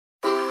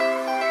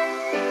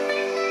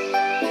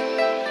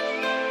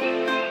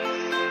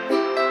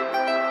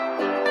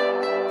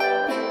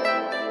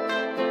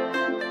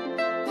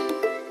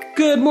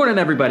Good morning,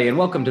 everybody, and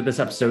welcome to this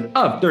episode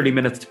of 30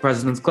 Minutes to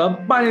President's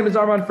Club. My name is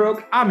Armand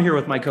Farok. I'm here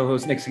with my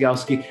co-host, Nick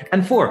Sigalski.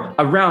 And for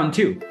a round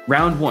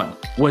one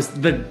was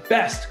the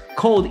best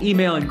cold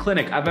emailing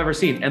clinic I've ever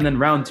seen. And then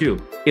round two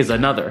is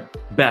another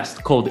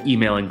best cold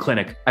emailing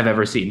clinic I've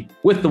ever seen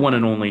with the one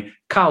and only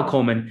Kyle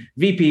Coleman,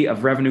 VP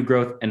of Revenue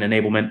Growth and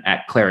Enablement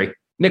at Clari.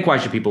 Nick, why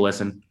should people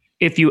listen?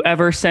 If you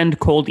ever send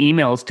cold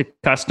emails to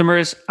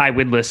customers, I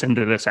would listen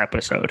to this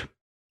episode.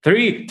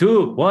 3,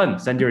 2, 1,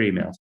 send your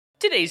emails.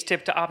 Today's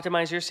tip to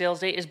optimize your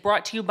sales day is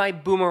brought to you by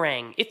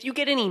Boomerang. If you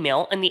get an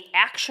email and the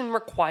action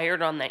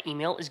required on that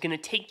email is going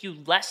to take you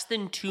less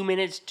than 2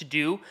 minutes to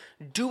do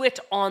it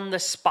on the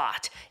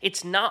spot.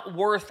 It's not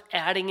worth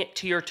adding it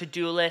to your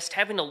to-do list,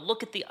 having to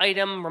look at the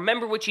item,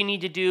 remember what you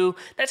need to do.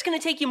 That's going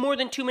to take you more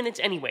than 2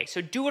 minutes anyway,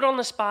 so do it on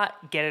the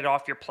spot, get it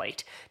off your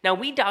plate. Now,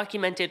 we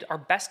documented our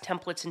best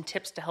templates and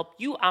tips to help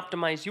you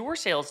optimize your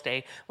sales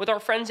day with our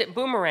friends at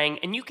Boomerang,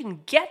 and you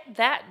can get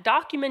that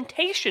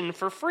documentation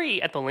for free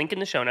at the link in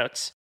the show notes.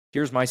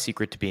 Here's my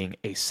secret to being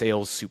a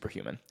sales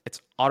superhuman.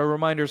 It's auto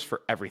reminders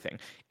for everything.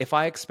 If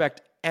I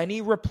expect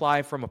any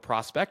reply from a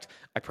prospect,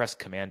 I press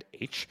Command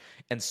H,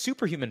 and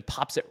Superhuman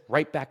pops it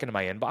right back into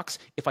my inbox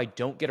if I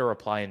don't get a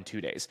reply in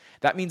 2 days.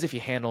 That means if you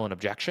handle an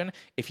objection,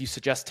 if you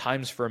suggest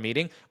times for a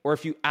meeting, or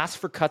if you ask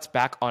for cuts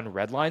back on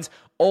red lines,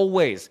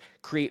 always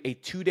create a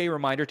 2-day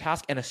reminder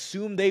task and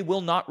assume they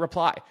will not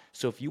reply.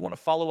 So if you want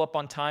to follow up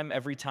on time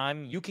every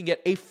time, you can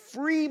get a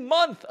free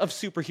month of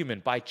Superhuman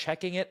by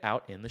checking it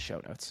out in the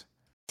show notes.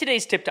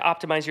 Today's tip to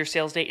optimize your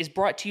sales day is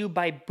brought to you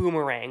by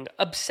Boomerang.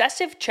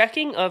 Obsessive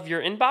checking of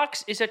your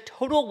inbox is a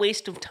total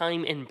waste of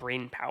time and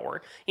brain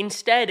power.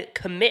 Instead,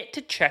 commit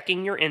to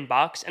checking your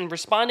inbox and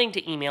responding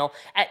to email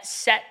at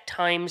set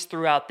times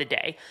throughout the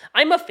day.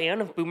 I'm a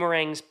fan of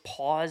Boomerang's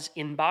pause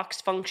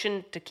inbox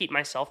function to keep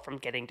myself from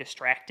getting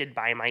distracted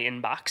by my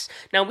inbox.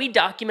 Now, we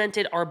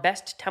documented our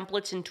best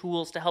templates and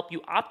tools to help you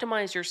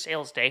optimize your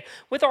sales day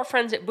with our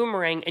friends at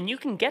Boomerang, and you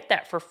can get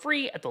that for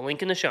free at the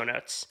link in the show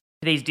notes.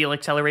 Today's deal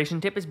acceleration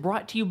tip is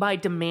brought to you by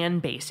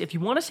Demandbase. If you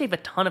want to save a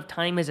ton of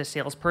time as a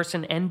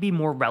salesperson and be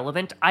more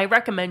relevant, I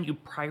recommend you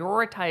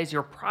prioritize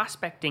your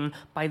prospecting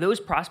by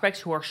those prospects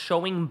who are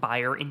showing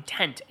buyer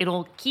intent.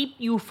 It'll keep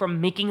you from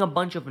making a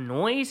bunch of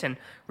noise and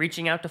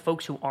reaching out to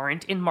folks who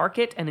aren't in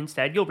market, and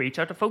instead you'll reach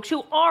out to folks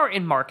who are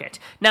in market.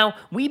 Now,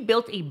 we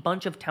built a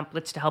bunch of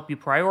templates to help you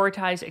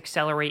prioritize,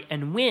 accelerate,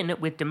 and win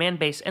with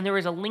Demandbase, and there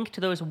is a link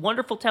to those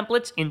wonderful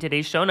templates in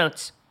today's show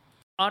notes.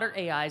 Otter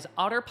AI's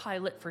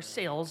Autopilot for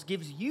Sales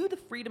gives you the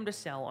freedom to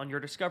sell on your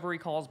discovery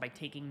calls by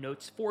taking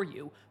notes for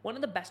you. One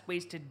of the best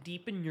ways to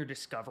deepen your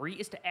discovery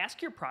is to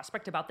ask your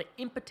prospect about the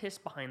impetus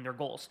behind their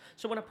goals.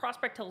 So when a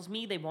prospect tells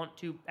me they want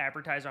to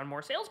advertise on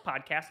more sales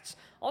podcasts,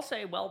 I'll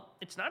say, well,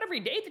 it's not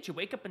every day that you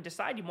wake up and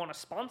decide you want to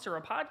sponsor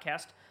a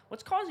podcast.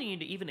 What's causing you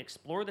to even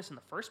explore this in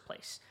the first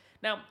place?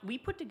 Now, we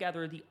put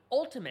together the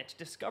ultimate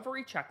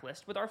discovery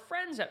checklist with our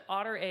friends at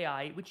Otter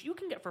AI, which you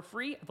can get for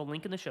free at the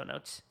link in the show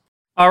notes.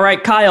 All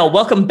right, Kyle,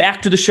 welcome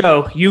back to the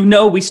show. You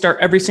know we start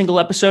every single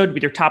episode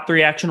with your top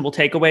 3 actionable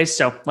takeaways,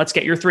 so let's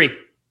get your 3.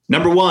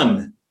 Number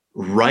 1,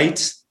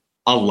 write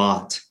a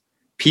lot.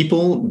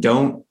 People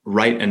don't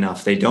write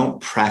enough. They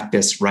don't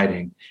practice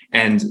writing.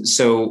 And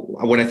so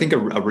what I think a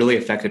really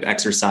effective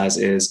exercise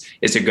is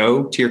to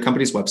go to your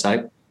company's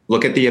website,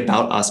 look at the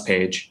About Us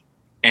page,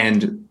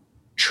 and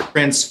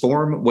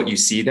transform what you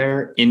see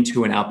there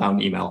into an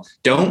outbound email.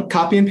 Don't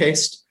copy and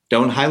paste.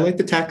 Don't highlight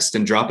the text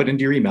and drop it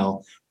into your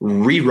email.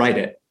 Rewrite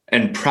it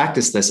and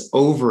practice this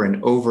over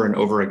and over and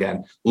over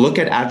again. Look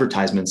at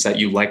advertisements that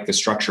you like the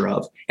structure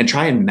of and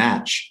try and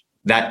match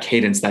that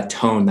cadence, that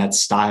tone, that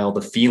style,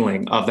 the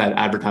feeling of that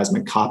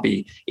advertisement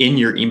copy in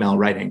your email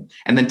writing,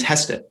 and then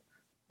test it.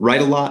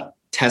 Write a lot,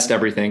 test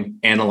everything,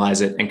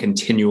 analyze it, and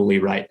continually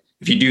write.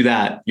 If you do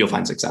that, you'll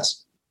find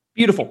success.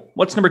 Beautiful.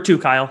 What's number 2,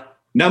 Kyle?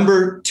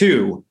 Number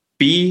 2,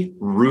 be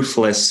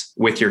ruthless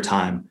with your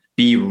time.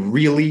 Be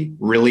really,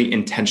 really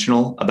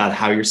intentional about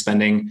how you're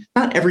spending,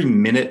 not every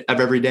minute of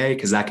every day,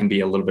 because that can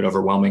be a little bit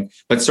overwhelming,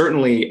 but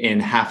certainly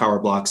in half-hour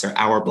blocks or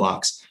hour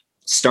blocks.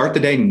 Start the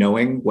day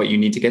knowing what you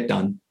need to get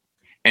done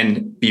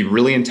and be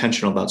really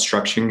intentional about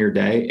structuring your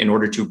day in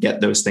order to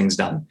get those things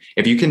done.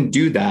 If you can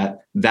do that,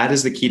 that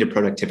is the key to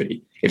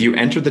productivity. If you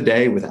enter the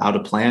day without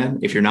a plan,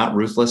 if you're not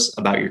ruthless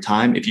about your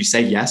time, if you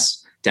say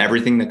yes to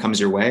everything that comes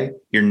your way,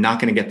 you're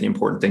not going to get the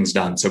important things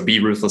done. So be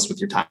ruthless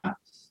with your time.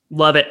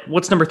 Love it.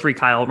 What's number 3,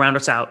 Kyle? Round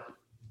us out.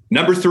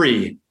 Number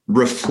 3,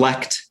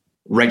 reflect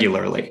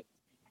regularly.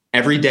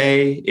 Every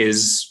day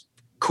is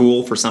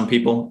cool for some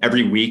people.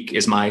 Every week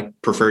is my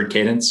preferred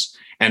cadence.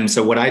 And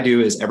so what I do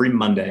is every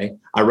Monday,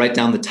 I write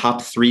down the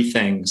top 3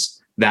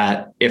 things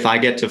that if I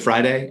get to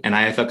Friday and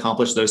I have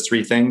accomplished those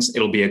 3 things,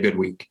 it'll be a good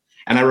week.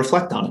 And I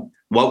reflect on it.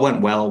 What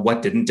went well?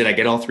 What didn't? Did I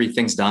get all 3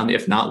 things done?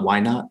 If not, why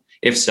not?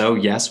 If so,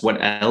 yes.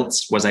 What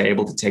else was I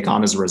able to take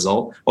on as a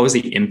result? What was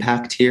the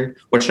impact here?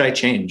 What should I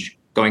change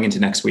going into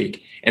next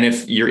week? And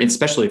if you're,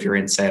 especially if you're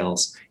in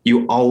sales,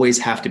 you always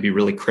have to be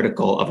really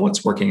critical of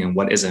what's working and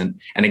what isn't.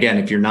 And again,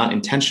 if you're not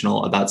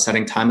intentional about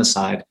setting time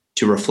aside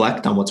to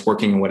reflect on what's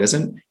working and what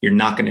isn't, you're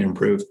not going to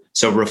improve.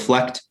 So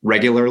reflect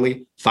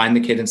regularly, find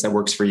the cadence that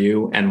works for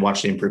you, and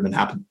watch the improvement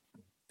happen.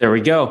 There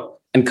we go.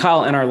 And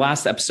Kyle, in our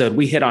last episode,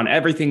 we hit on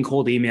everything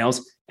cold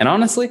emails. And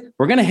honestly,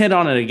 we're going to hit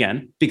on it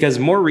again because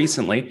more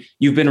recently,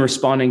 you've been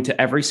responding to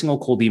every single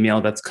cold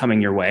email that's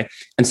coming your way.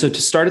 And so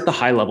to start at the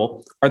high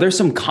level, are there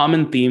some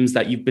common themes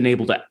that you've been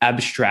able to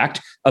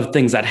abstract of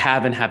things that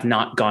have and have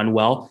not gone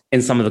well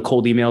in some of the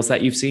cold emails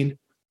that you've seen?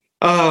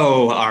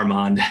 Oh,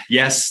 Armand.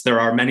 Yes, there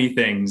are many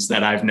things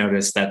that I've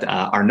noticed that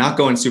are not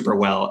going super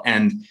well.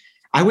 And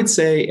I would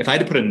say if I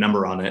had to put a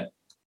number on it,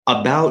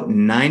 about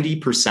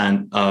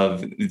 90%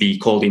 of the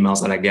cold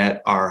emails that I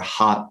get are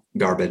hot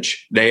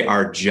garbage. They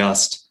are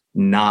just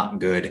not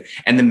good.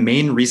 And the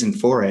main reason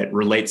for it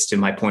relates to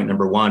my point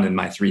number one and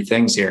my three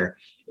things here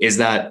is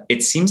that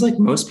it seems like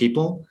most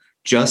people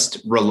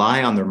just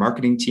rely on their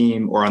marketing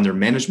team or on their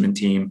management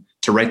team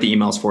to write the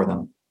emails for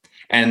them.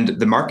 And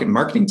the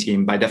marketing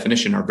team, by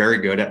definition, are very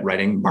good at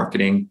writing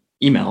marketing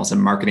emails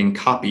and marketing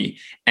copy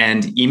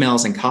and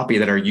emails and copy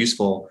that are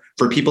useful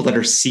for people that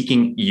are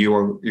seeking you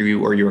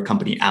or your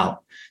company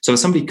out. So if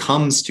somebody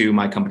comes to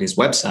my company's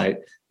website,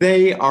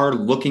 they are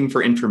looking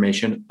for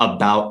information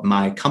about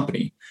my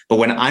company. But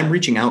when I'm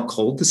reaching out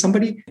cold to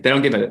somebody, they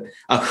don't give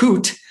a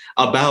hoot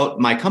about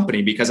my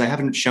company because I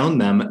haven't shown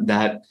them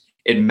that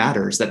it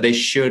matters, that they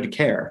should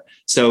care.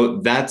 So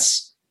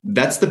that's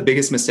the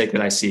biggest mistake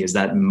that I see, is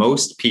that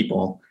most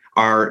people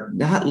are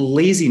not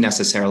lazy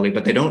necessarily,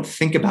 but they don't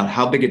think about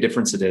how big a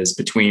difference it is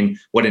between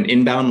what an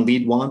inbound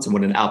lead wants and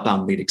what an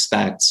outbound lead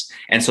expects.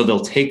 And so they'll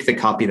take the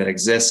copy that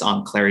exists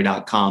on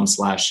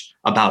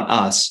clari.com/about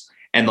us,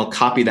 and they'll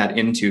copy that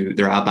into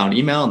their outbound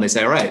email. And they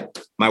say, all right,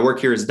 my work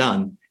here is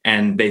done.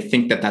 And they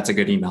think that that's a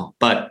good email,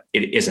 but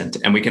it isn't.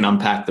 And we can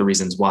unpack the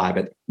reasons why.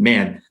 But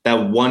man,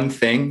 that one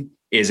thing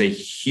is a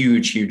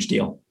huge, huge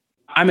deal.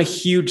 I'm a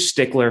huge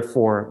stickler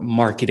for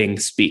marketing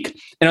speak.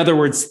 In other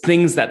words,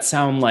 things that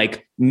sound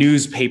like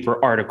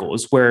newspaper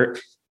articles where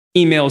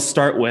emails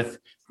start with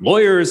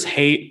lawyers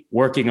hate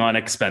working on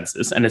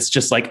expenses. And it's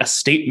just like a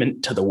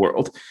statement to the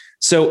world.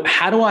 So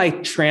how do I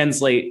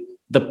translate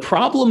the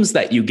problems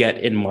that you get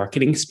in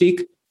marketing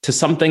speak to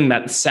something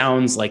that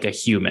sounds like a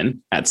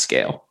human at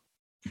scale?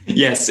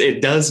 Yes,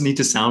 it does need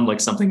to sound like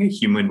something a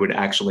human would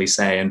actually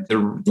say. And the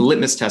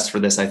litmus test for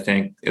this, I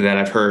think, that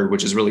I've heard,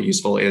 which is really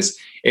useful, is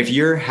if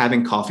you're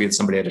having coffee with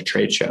somebody at a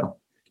trade show,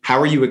 how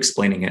are you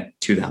explaining it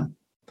to them?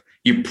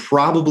 You're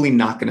probably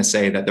not going to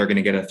say that they're going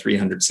to get a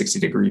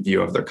 360-degree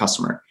view of their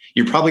customer.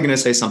 You're probably going to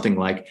say something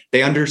like,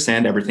 they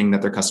understand everything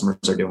that their customers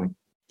are doing.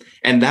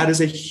 And that is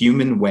a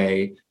human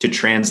way to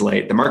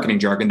translate the marketing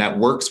jargon that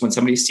works when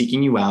somebody's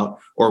seeking you out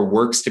or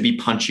works to be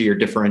punchy or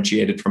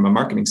differentiated from a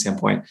marketing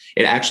standpoint.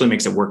 It actually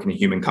makes it work in a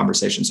human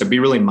conversation. So be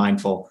really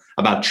mindful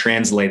about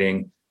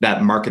translating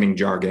that marketing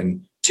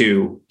jargon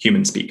to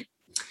human speak.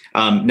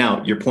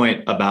 Now, your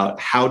point about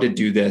how to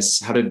do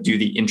this, how to do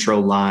the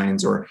intro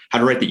lines or how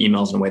to write the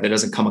emails in a way that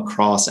doesn't come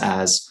across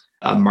as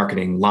a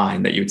marketing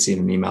line that you would see in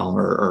an email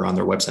or on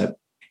their website.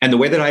 And the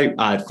way that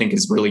I think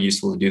is really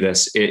useful to do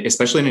this,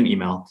 especially in an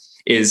email,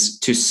 is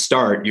to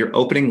start your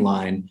opening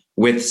line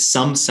with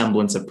some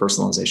semblance of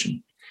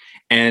personalization.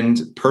 And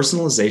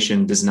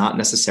personalization does not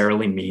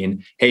necessarily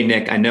mean, hey,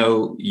 Nick, I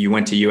know you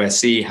went to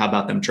USC. How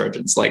about them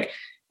Trojans? Like,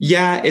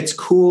 yeah, it's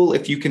cool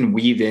if you can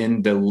weave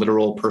in the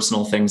literal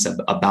personal things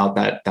about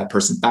that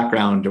person's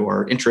background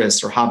or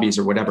interests or hobbies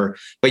or whatever,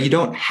 but you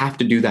don't have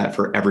to do that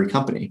for every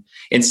company.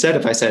 Instead,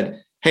 if I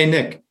said, hey,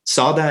 Nick,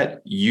 saw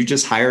that you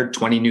just hired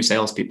 20 new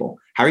salespeople.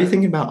 How are you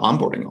thinking about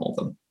onboarding all of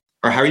them?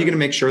 Or how are you going to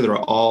make sure they're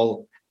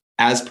all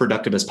as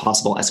productive as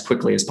possible, as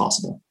quickly as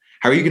possible?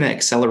 How are you going to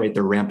accelerate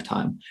their ramp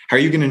time? How are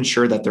you going to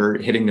ensure that they're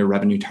hitting their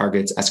revenue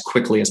targets as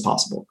quickly as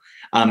possible?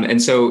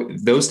 And so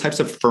those types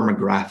of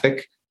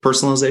firmographic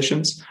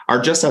personalizations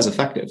are just as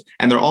effective.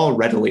 And they're all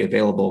readily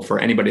available for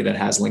anybody that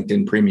has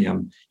LinkedIn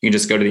Premium. You can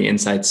just go to the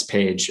Insights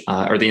page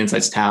or the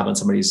Insights tab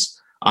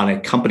on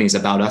a company's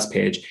About Us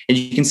page, and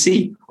you can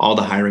see all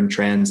the hiring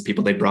trends,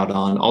 people they brought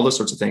on, all those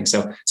sorts of things.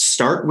 So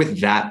start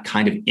with that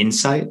kind of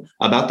insight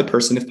about the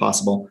person, if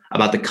possible,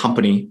 about the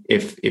company,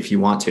 if you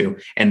want to.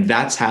 And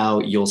that's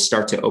how you'll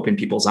start to open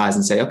people's eyes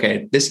and say,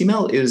 okay, this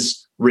email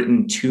is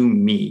written to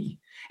me.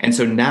 And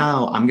so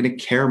now I'm going to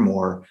care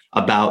more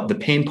about the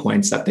pain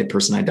points that the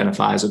person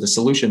identifies or the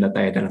solution that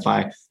they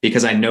identify,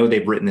 because I know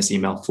they've written this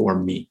email for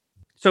me.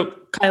 So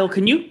Kyle,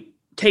 can you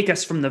take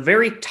us from the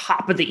very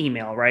top of the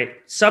email, right?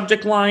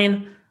 Subject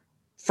line,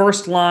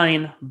 first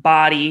line,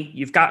 body,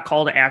 you've got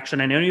call to action.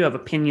 I know you have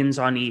opinions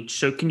on each.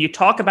 So can you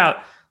talk about,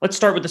 let's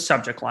start with the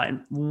subject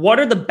line. What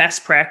are the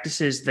best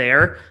practices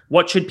there?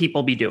 What should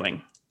people be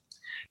doing?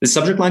 The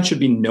subject line should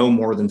be no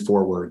more than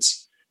 4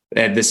 words.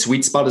 The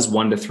sweet spot is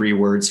 1 to 3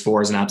 words.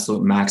 4 is an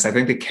absolute max. I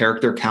think the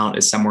character count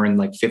is somewhere in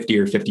like 50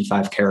 or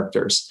 55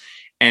 characters.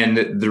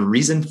 And the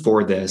reason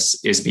for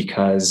this is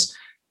because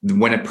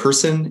when a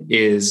person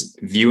is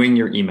viewing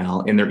your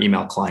email in their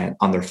email client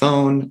on their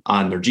phone,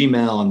 on their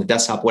Gmail, on the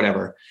desktop,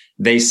 whatever,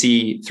 they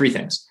see 3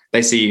 things.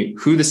 They see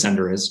who the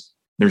sender is.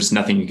 There's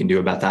nothing you can do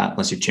about that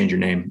unless you change your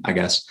name, I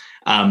guess.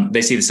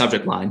 They see the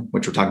subject line,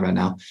 which we're talking about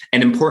now.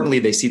 And importantly,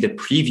 they see the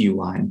preview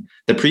line.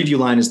 The preview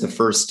line is the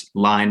first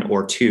line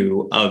or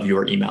two of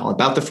your email,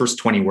 about the first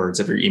 20 words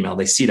of your email.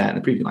 They see that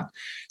in the preview line.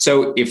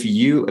 So if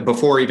you,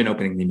 before even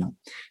opening the email,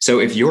 so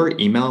if your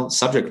email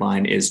subject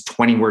line is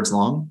 20 words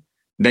long,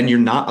 then you're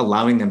not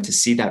allowing them to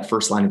see that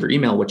first line of your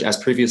email, which, as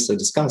previously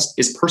discussed,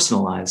 is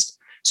personalized.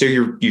 So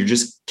you're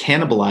just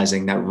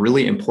cannibalizing that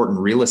really important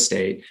real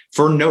estate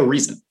for no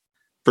reason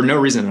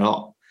at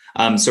all.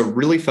 So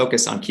really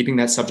focus on keeping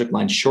that subject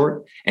line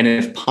short, and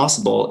if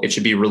possible, it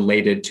should be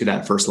related to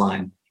that first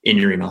line in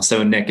your email.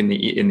 So Nick, in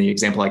the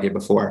example I gave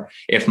before,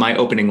 if my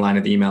opening line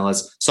of the email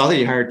is, saw that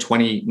you hired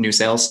 20 new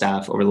sales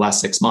staff over the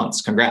last 6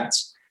 months,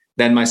 congrats,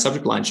 then my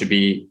subject line should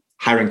be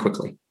hiring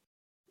quickly.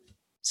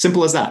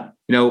 Simple as that.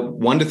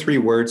 1 to 3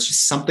 words,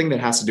 just something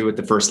that has to do with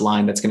the first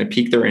line that's going to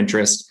pique their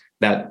interest,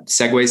 that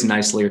segues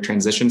nicely or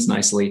transitions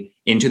nicely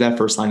into that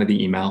first line of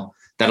the email,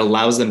 that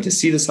allows them to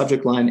see the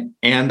subject line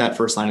and that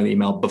first line of the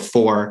email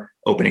before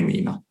opening the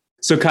email.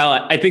 So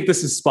Kyle, I think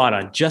this is spot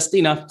on, just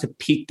enough to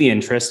pique the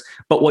interest.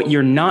 But what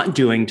you're not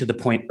doing, to the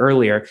point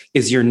earlier,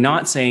 is you're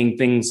not saying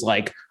things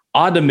like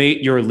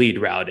automate your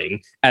lead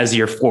routing as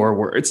your 4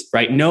 words,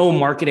 right? No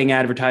marketing,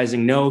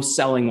 advertising, no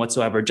selling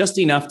whatsoever, just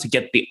enough to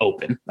get the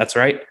open. That's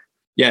right.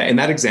 Yeah. In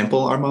that example,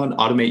 Armand,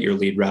 automate your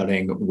lead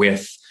routing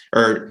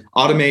or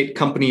automate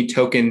company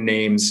token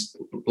names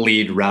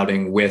lead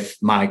routing with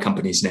my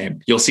company's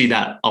name. You'll see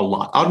that a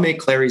lot. Automate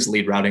Clari's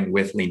lead routing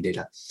with lean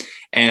data.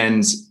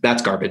 And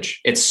that's garbage.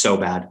 It's so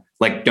bad.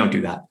 Like, don't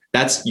do that.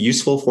 That's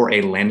useful for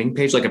a landing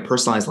page, like a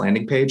personalized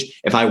landing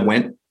page. If I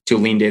went to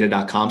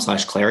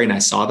leandata.com/Clari and I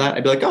saw that,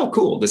 I'd be like, oh,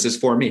 cool. This is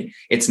for me.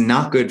 It's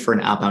not good for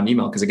an outbound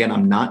email because, again,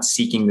 I'm not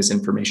seeking this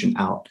information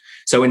out.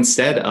 So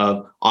instead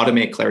of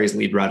automate Clari's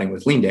lead routing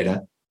with lean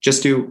data,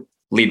 just do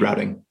lead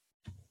routing.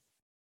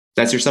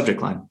 That's your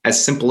subject line.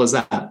 As simple as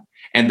that.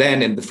 And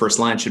then in the first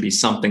line should be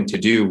something to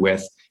do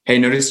with, hey,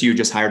 notice you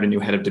just hired a new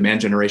head of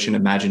demand generation.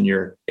 Imagine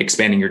you're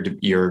expanding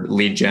your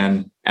lead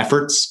gen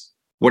efforts.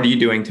 What are you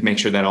doing to make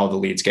sure that all the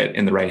leads get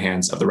in the right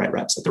hands of the right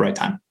reps at the right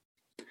time?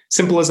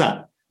 Simple as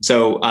that.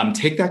 So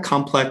take that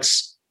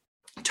complex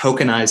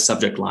tokenized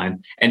subject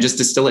line and just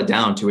distill it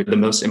down to the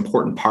most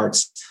important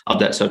parts of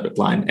that subject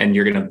line. And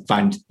you're going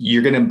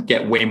to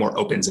get way more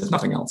opens, if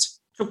nothing else.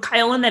 So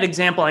Kyle, in that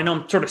example, I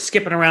know I'm sort of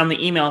skipping around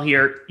the email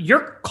here.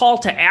 Your call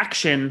to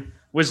action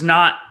was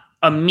not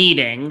a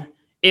meeting.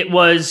 It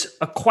was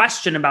a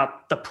question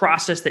about the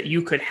process that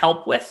you could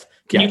help with.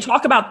 Can you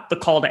talk about the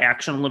call to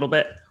action a little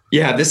bit?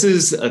 Yeah, this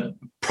is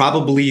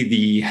probably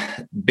the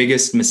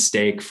biggest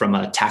mistake from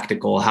a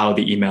tactical, how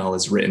the email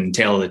is written,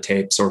 tail of the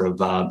tape sort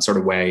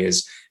of way,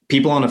 is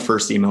people on a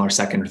first email or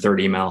second or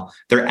third email,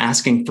 they're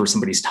asking for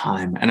somebody's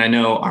time. And I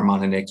know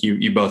Armand and Nick,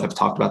 you both have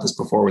talked about this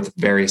before with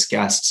various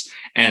guests,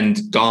 and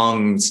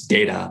Gong's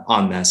data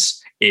on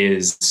this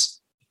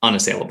is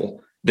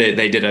unassailable.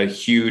 They did a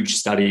huge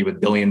study with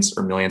billions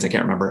or millions, I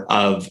can't remember,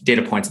 of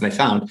data points. And they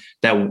found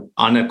that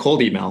on a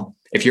cold email,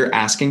 if you're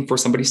asking for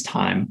somebody's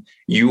time,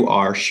 you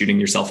are shooting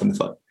yourself in the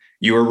foot.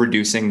 You are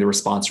reducing the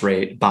response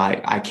rate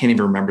by, I can't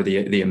even remember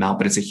the amount,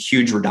 but it's a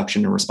huge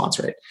reduction in response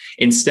rate.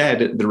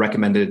 Instead, the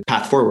recommended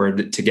path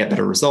forward to get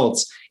better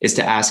results is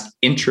to ask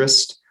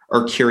interest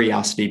or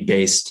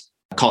curiosity-based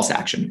calls to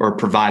action, or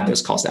provide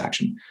those calls to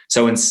action.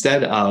 So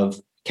instead of,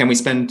 can we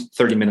spend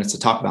 30 minutes to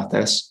talk about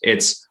this?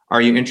 It's,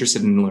 are you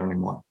interested in learning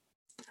more?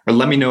 Or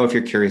let me know if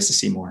you're curious to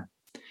see more.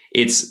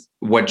 It's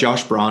what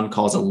Josh Braun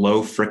calls a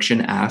low friction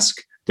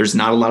ask. There's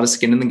not a lot of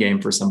skin in the game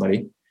for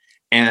somebody.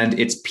 And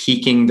it's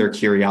piquing their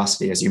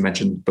curiosity, as you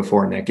mentioned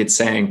before, Nick. It's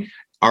saying,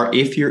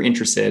 if you're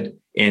interested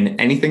in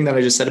anything that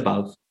I just said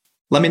above,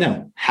 let me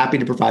know. Happy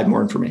to provide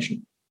more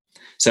information.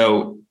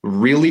 So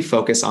really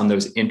focus on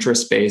those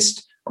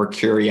interest-based or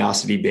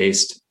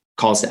curiosity-based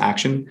calls to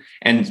action.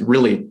 And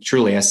really,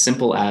 truly, as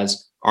simple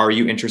as, are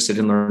you interested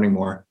in learning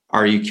more?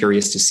 Are you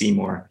curious to see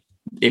more?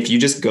 If you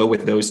just go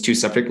with those 2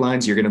 subject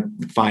lines, you're going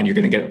to find you're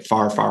going to get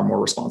far, far more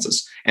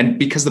responses. And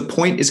because the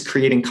point is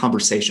creating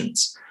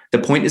conversations, the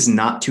point is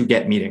not to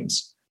get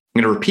meetings.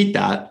 I'm going to repeat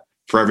that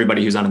for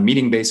everybody who's on a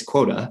meeting-based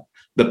quota.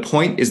 The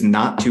point is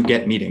not to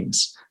get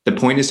meetings. The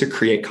point is to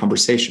create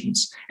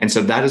conversations. And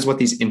so that is what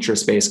these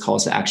interest-based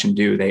calls to action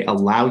do. They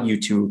allow you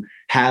to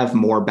have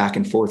more back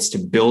and forths, to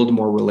build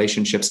more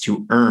relationships,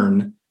 to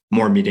earn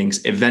more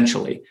meetings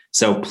eventually.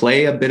 So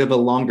play a bit of a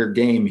longer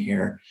game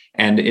here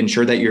and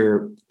ensure that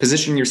you're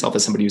positioning yourself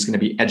as somebody who's going to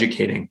be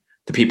educating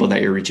the people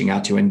that you're reaching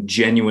out to and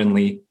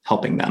genuinely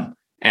helping them.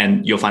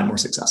 And you'll find more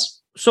success.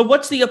 So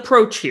what's the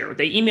approach here?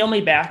 They email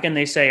me back and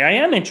they say, I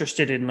am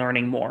interested in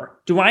learning more.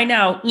 Do I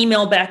now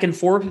email back and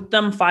forth with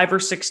them 5 or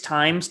 6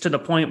 times to the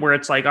point where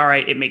it's like, all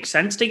right, it makes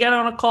sense to get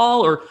on a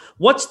call? Or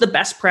what's the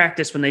best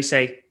practice when they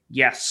say,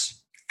 yes?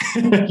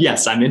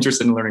 Yes, I'm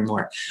interested in learning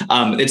more.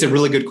 It's a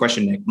really good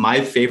question, Nick. My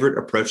favorite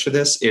approach to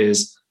this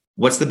is,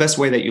 what's the best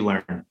way that you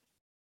learn?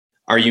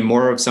 Are you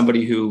more of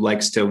somebody who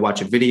likes to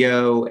watch a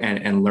video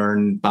and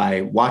learn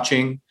by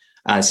watching,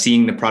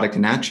 seeing the product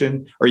in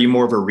action? Or are you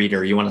more of a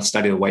reader? You want to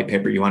study the white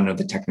paper. You want to know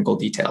the technical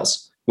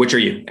details. Which are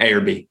you, A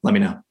or B? Let me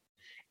know.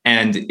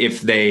 And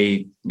if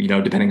they,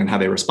 depending on how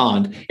they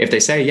respond, if they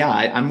say, yeah,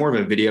 I'm more of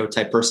a video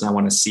type person, I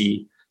want to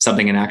see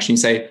something in action, you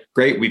say,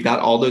 great, we've got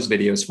all those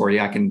videos for you.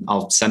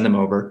 I'll send them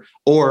over.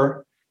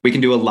 Or we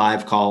can do a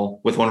live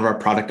call with one of our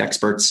product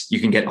experts. You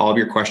can get all of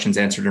your questions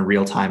answered in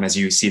real time as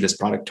you see this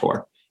product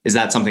tour. Is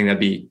that something that'd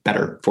be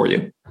better for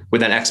you?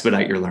 Would that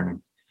expedite your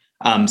learning?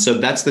 So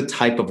that's the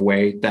type of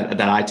way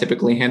that I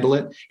typically handle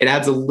it. It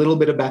adds a little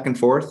bit of back and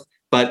forth,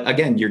 but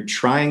again, you're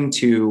trying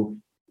to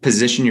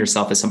position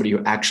yourself as somebody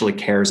who actually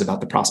cares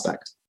about the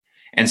prospect.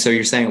 And so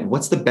you're saying,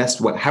 what's the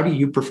best way? How do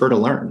you prefer to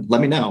learn?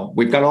 Let me know.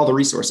 We've got all the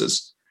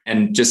resources,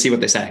 and just see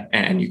what they say.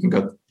 And you can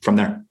go from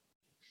there.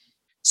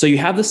 So you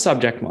have the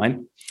subject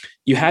line,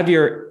 you have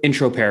your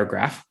intro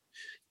paragraph.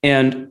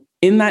 And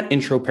in that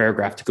intro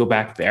paragraph, to go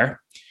back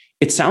there,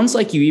 it sounds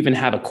like you even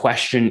have a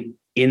question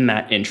in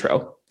that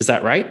intro. Is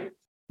that right?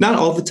 Not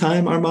all the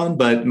time, Armand,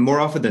 but more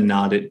often than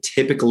not, it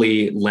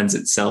typically lends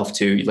itself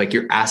to like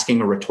you're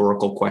asking a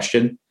rhetorical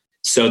question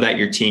so that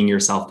you're teeing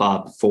yourself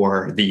up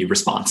for the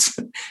response.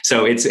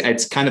 So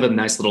it's kind of a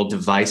nice little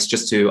device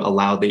just to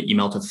allow the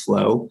email to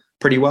flow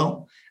pretty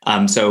well.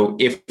 So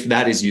if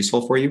that is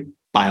useful for you,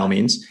 by all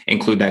means,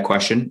 include that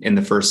question in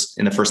the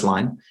first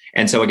line.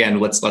 And so again,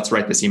 let's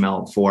write this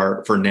email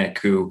for Nick,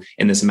 who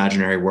in this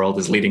imaginary world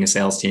is leading a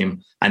sales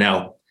team. I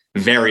know,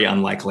 very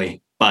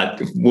unlikely,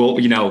 but we'll,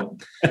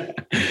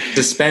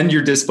 suspend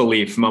your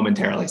disbelief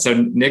momentarily. So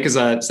Nick is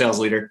a sales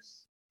leader.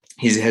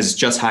 He has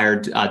just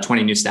hired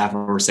 20 new staff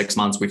over 6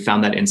 months. We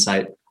found that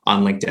insight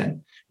on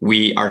LinkedIn.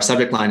 Our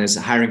subject line is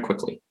hiring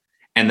quickly.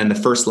 And then the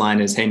first line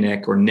is, hey,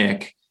 Nick or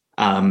Nick,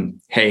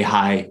 hey,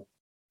 hi,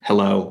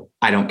 hello,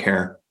 I don't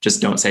care.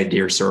 Just don't say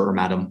dear sir or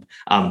madam.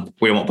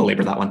 We won't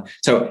belabor that one.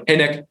 So, hey,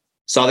 Nick,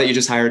 saw that you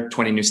just hired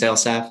 20 new sales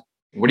staff.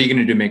 What are you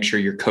going to do to make sure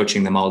you're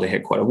coaching them all to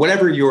hit quota?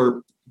 Whatever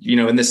you're,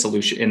 in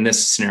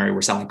this scenario,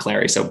 we're selling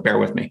Clari. So bear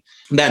with me.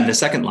 Then the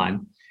second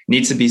line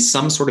needs to be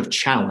some sort of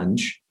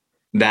challenge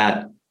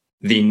that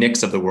the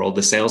Nicks of the world,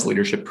 the sales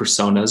leadership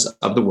personas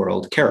of the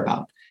world care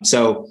about.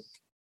 So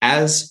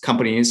as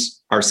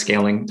companies are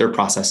scaling their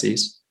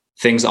processes,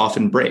 things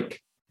often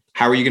break.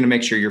 How are you going to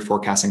make sure your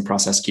forecasting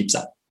process keeps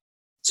up?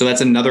 So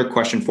that's another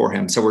question for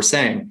him. So we're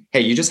saying,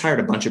 hey, you just hired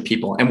a bunch of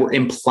people, and we're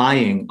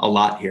implying a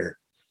lot here.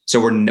 So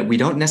we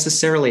don't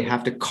necessarily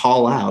have to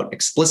call out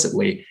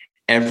explicitly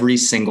every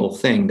single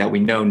thing that we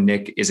know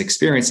Nick is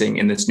experiencing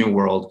in this new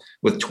world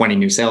with 20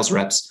 new sales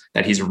reps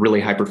that he's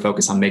really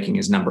hyper-focused on making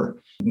his number.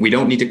 We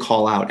don't need to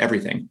call out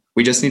everything.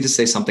 We just need to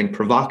say something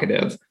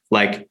provocative,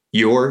 like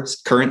your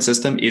current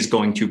system is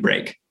going to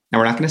break. Now,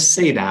 we're not going to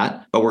say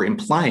that, but we're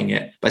implying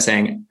it by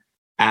saying,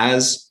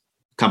 as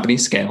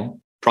companies scale,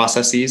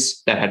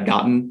 processes that had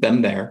gotten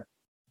them there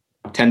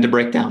tend to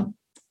break down.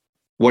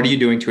 What are you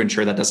doing to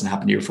ensure that doesn't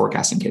happen to your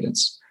forecasting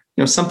cadence?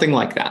 Something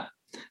like that.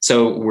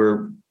 So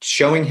we're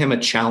showing him a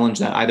challenge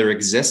that either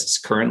exists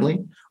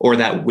currently or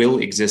that will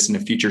exist in a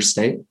future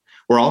state.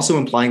 We're also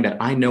implying that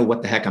I know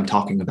what the heck I'm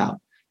talking about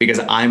because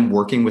I'm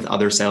working with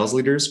other sales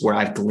leaders where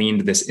I've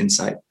gleaned this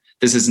insight.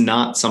 This is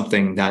not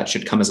something that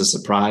should come as a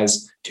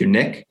surprise to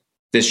Nick.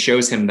 This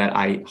shows him that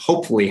I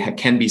hopefully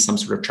can be some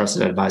sort of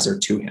trusted advisor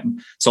to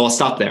him. So I'll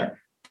stop there.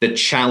 The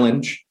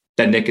challenge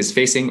that Nick is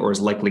facing or is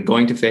likely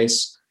going to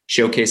face,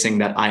 showcasing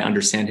that I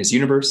understand his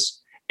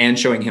universe and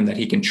showing him that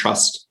he can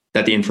trust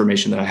that the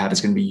information that I have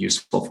is going to be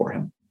useful for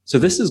him. So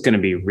this is going to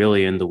be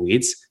really in the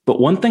weeds. But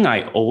one thing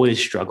I always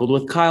struggled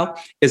with, Kyle,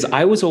 is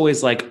I was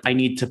always like, I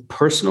need to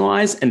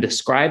personalize and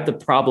describe the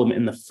problem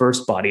in the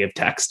first body of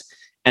text.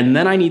 And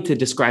then I need to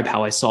describe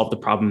how I solve the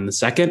problem in the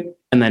second,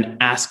 and then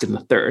ask in the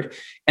third.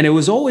 And it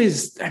was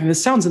always,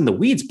 this sounds in the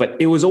weeds, but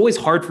it was always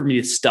hard for me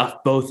to stuff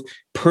both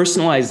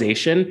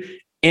personalization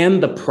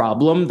and the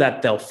problem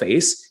that they'll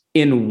face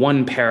in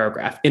one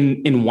paragraph,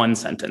 in one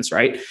sentence,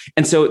 right?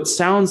 And so it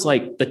sounds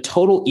like the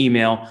total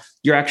email,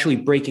 you're actually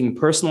breaking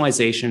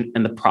personalization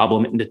and the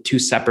problem into two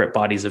separate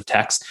bodies of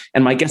text.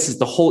 And my guess is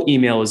the whole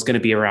email is going to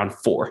be around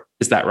 4.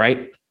 Is that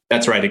right?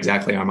 That's right.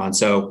 Exactly, Armand.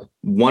 So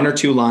 1 or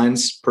 2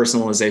 lines,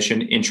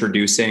 personalization,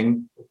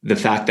 introducing the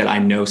fact that I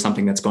know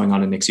something that's going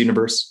on in Nick's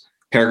universe.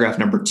 Paragraph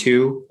number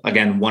 2,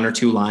 again, 1 or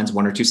 2 lines,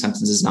 1 or 2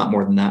 sentences, not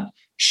more than that,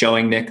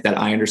 showing Nick that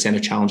I understand a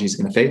challenge he's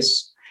going to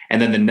face.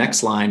 And then the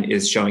next line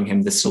is showing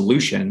him the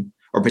solution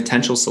or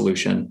potential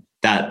solution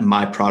that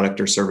my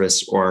product or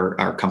service or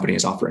our company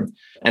is offering.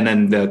 And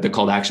then the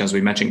call to action, as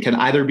we mentioned, can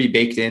either be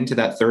baked into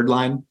that 3rd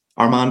line,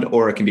 Armand,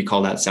 or it can be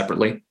called out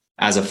separately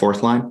as a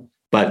 4th line.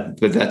 But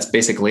that's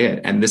basically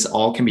it. And this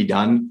all can be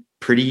done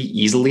pretty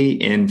easily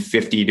in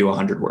 50 to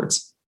 100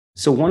 words.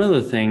 So one of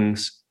the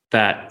things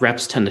that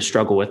reps tend to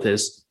struggle with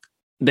is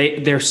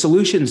their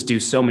solutions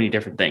do so many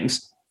different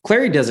things.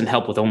 Clari doesn't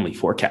help with only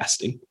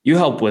forecasting. You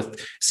help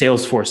with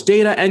Salesforce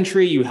data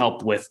entry. You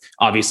help with,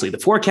 obviously, the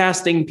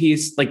forecasting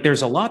piece. Like,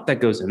 there's a lot that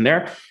goes in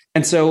there.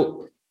 And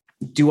so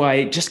do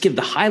I just give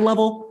the high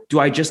level? Do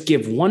I just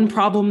give one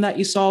problem that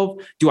you solve?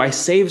 Do I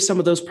save some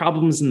of those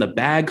problems in the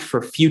bag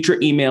for future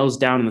emails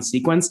down in the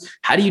sequence?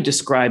 How do you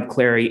describe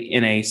Clari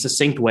in a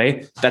succinct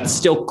way that's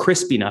still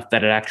crisp enough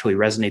that it actually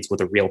resonates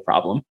with a real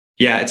problem?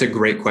 Yeah, it's a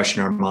great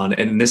question, Armand.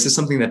 And this is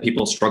something that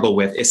people struggle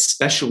with,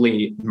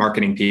 especially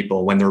marketing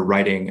people when they're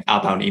writing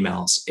outbound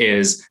emails,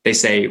 is they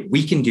say,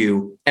 we can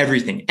do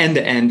everything end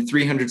to end,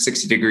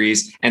 360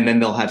 degrees. And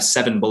then they'll have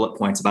 7 bullet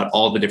points about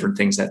all the different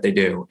things that they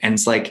do. And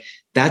it's like,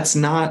 that's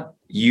not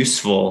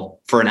useful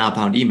for an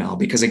outbound email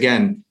because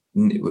again,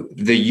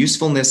 the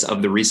usefulness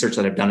of the research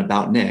that I've done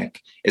about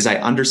Nick is I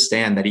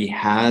understand that he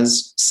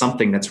has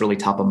something that's really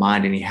top of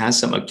mind and he has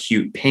some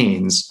acute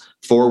pains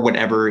for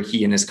whatever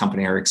he and his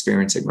company are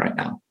experiencing right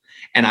now.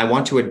 And I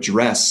want to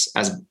address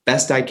as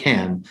best I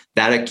can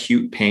that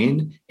acute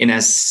pain in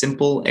as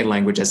simple a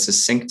language, as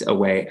succinct a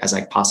way as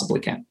I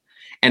possibly can.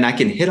 And I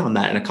can hit on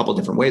that in a couple of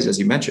different ways, as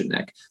you mentioned,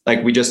 Nick.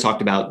 Like we just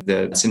talked about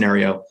the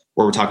scenario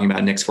where we're talking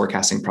about Nick's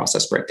forecasting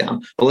process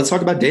breakdown, but let's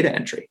talk about data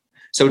entry.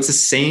 So it's the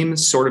same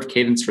sort of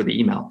cadence for the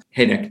email.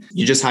 Hey, Nick,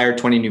 you just hired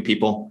 20 new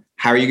people.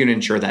 How are you going to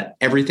ensure that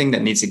everything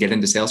that needs to get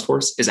into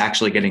Salesforce is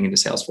actually getting into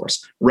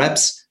Salesforce?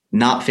 Reps,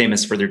 not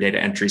famous for their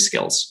data entry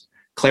skills.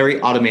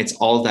 Clari automates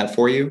all of that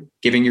for you,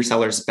 giving your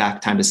sellers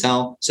back time to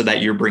sell so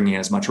that you're bringing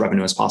in as much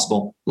revenue as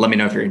possible. Let me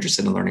know if you're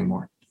interested in learning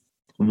more.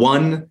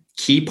 One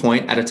key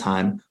point at a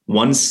time,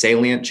 one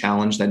salient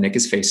challenge that Nick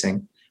is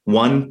facing,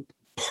 one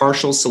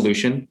partial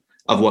solution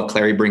of what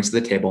Clari brings to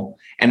the table.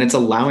 And it's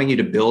allowing you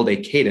to build a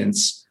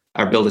cadence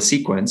or build a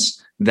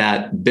sequence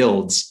that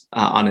builds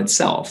on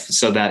itself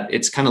so that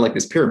it's kind of like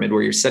this pyramid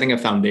where you're setting a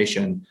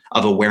foundation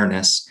of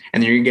awareness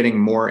and then you're getting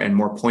more and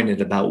more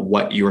pointed about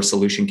what your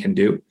solution can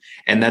do.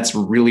 And that's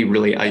really,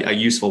 really a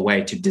useful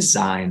way to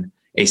design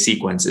a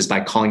sequence is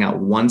by calling out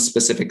one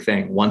specific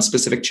thing, one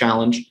specific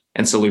challenge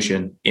and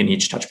solution in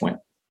each touch point.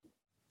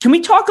 Can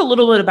we talk a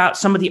little bit about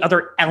some of the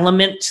other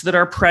elements that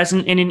are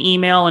present in an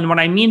email? And what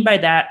I mean by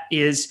that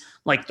is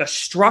like the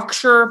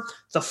structure,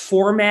 the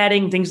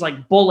formatting, things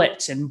like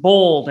bullets and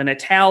bold and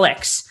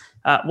italics,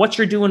 what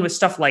you're doing with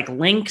stuff like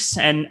links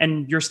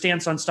and your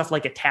stance on stuff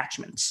like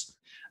attachments.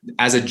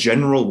 As a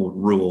general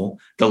rule,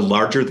 the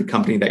larger the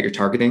company that you're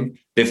targeting,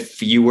 the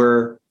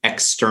fewer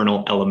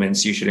external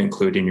elements you should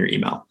include in your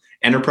email.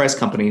 Enterprise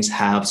companies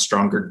have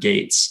stronger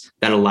gates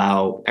that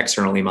allow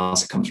external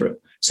emails to come through.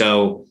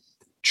 So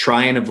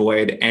try and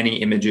avoid any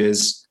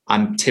images.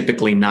 I'm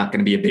typically not going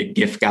to be a big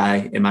GIF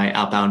guy in my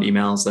outbound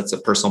emails. That's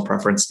a personal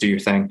preference. Do your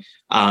thing.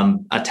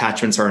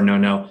 Attachments are a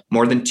no-no.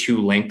 More than 2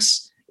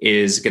 links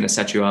is going to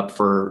set you up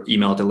for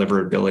email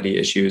deliverability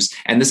issues.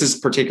 And this is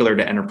particular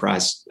to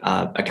enterprise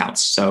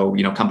accounts. So,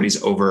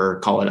 companies over,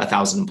 call it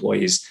 1,000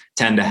 employees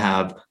tend to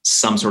have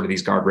some sort of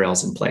these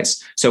guardrails in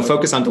place. So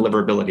focus on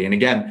deliverability. And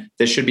again,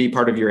 this should be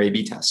part of your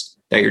A/B test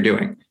that you're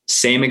doing.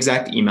 Same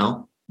exact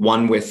email,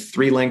 one with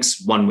 3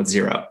 links, one with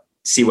 0.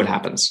 See what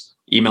happens.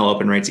 Email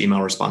open rates,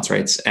 email response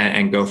rates,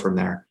 and go from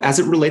there. As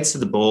it relates to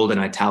the bold and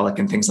italic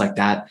and things like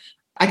that,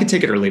 I could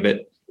take it or leave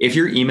it. If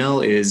your email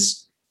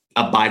is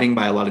abiding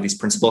by a lot of these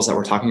principles that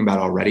we're talking about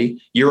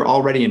already, you're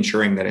already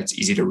ensuring that it's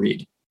easy to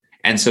read.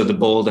 And so the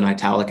bold and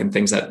italic and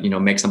things that,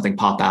 make something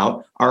pop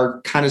out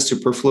are kind of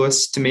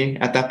superfluous to me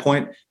at that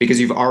point, because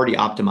you've already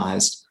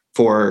optimized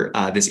for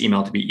this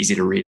email to be easy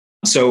to read.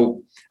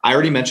 So I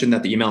already mentioned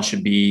that the email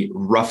should be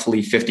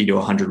roughly 50 to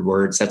 100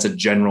 words. That's a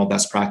general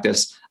best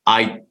practice.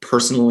 I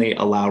personally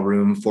allow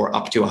room for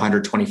up to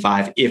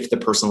 125 if the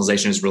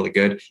personalization is really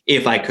good.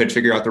 If I could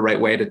figure out the right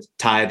way to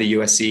tie the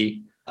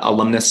USC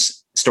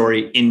alumnus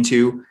story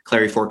into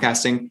Clari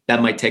forecasting,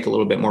 that might take a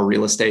little bit more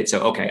real estate. So,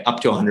 okay, up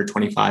to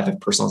 125 if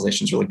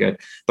personalization is really good.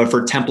 But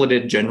for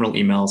templated general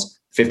emails,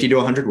 50 to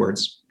 100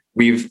 words.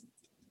 We've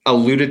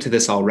alluded to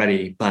this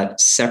already, but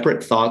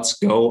separate thoughts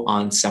go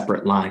on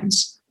separate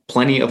lines.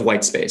 Plenty of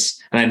white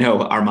space. And I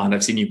know, Armand,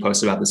 I've seen you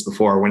post about this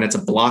before. When it's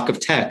a block of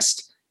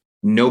text,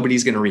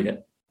 nobody's going to read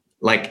it.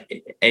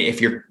 Like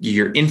if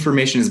your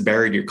information is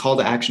buried, your call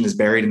to action is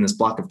buried in this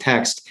block of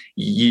text,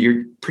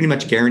 you're pretty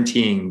much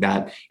guaranteeing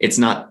that it's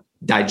not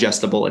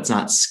digestible, it's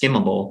not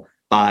skimmable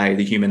by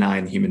the human eye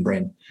and the human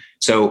brain.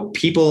 So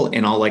people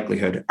in all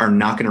likelihood are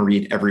not going to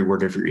read every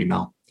word of your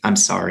email. I'm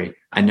sorry.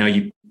 I know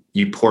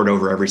you poured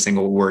over every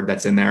single word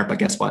that's in there, but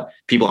guess what?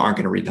 People aren't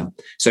going to read them.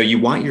 So you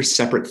want your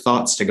separate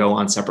thoughts to go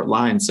on separate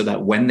lines so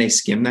that when they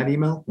skim that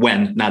email,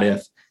 not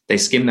if, they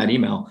skim that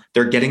email,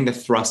 they're getting the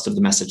thrust of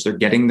the message. They're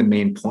getting the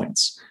main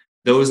points.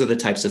 Those are the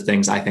types of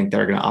things I think that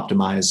are going to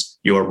optimize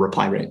your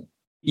reply rate.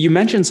 You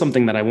mentioned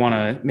something that I want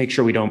to make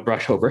sure we don't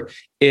brush over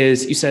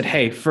is you said,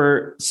 hey,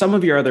 for some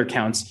of your other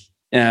accounts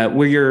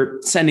where you're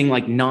sending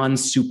like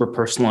non-super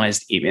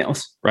personalized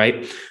emails,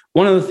 right?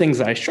 One of the things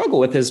that I struggle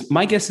with is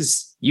my guess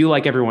is you,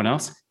 like everyone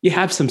else, you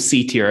have some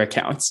C-tier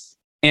accounts.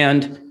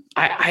 And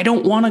I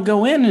don't want to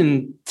go in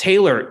and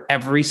tailor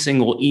every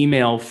single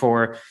email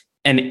for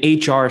an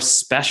HR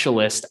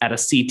specialist at a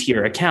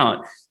C-tier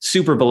account,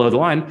 super below the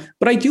line,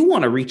 but I do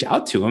want to reach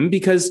out to them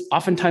because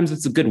oftentimes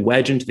it's a good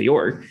wedge into the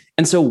org.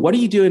 And so what are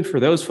you doing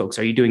for those folks?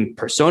 Are you doing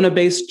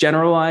persona-based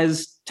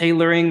generalized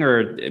tailoring,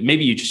 or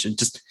maybe you should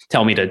just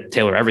tell me to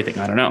tailor everything?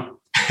 I don't know.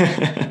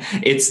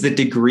 It's the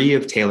degree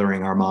of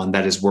tailoring, Armand,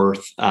 that is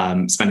worth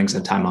spending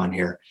some time on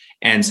here.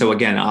 And so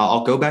again,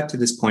 I'll go back to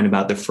this point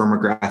about the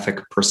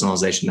firmographic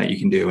personalization that you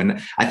can do.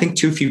 And I think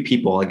too few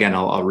people, again,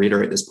 I'll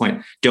reiterate this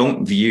point,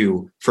 don't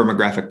view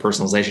firmographic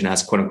personalization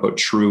as quote unquote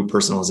true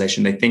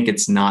personalization. They think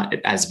it's not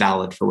as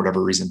valid for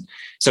whatever reason.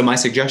 So my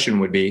suggestion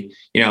would be,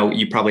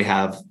 you probably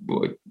have,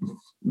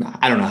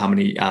 I don't know how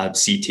many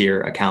C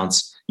tier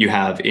accounts you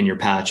have in your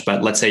patch,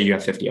 but let's say you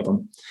have 50 of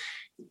them.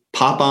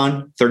 Pop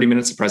on 30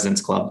 Minutes of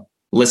President's Club,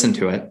 listen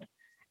to it.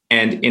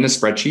 And in a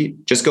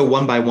spreadsheet, just go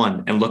one by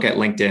one and look at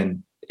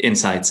LinkedIn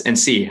insights and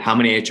see how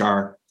many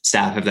HR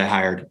staff have they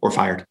hired or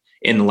fired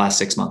in the last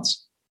 6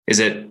 months. Is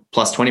it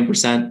plus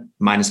 20%,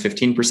 minus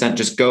 15%?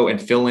 Just go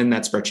and fill in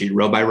that spreadsheet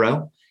row by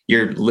row.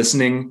 You're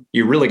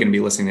really going to be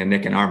listening to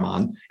Nick and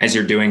Armand as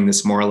you're doing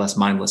this more or less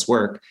mindless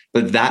work.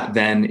 But that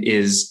then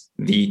is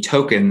the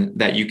token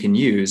that you can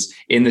use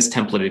in this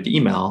templated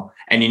email.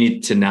 And you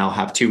need to now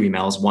have 2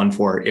 emails, one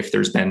for if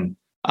there's been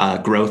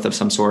growth of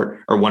some sort,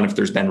 or one if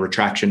there's been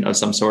retraction of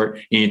some sort.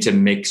 You need to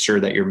make sure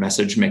that your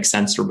message makes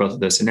sense for both of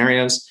those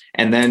scenarios.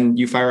 And then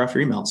you fire off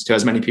your emails to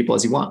as many people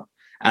as you want.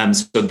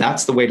 So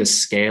that's the way to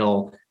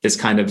scale this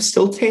kind of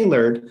still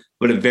tailored,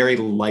 but a very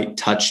light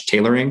touch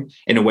tailoring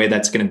in a way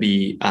that's going to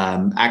be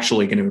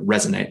actually going to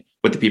resonate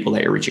with the people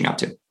that you're reaching out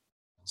to.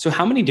 So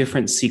how many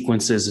different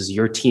sequences is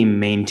your team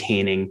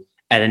maintaining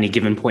at any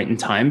given point in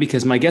time?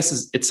 Because my guess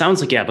is it sounds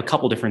like you have a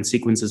couple different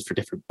sequences for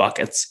different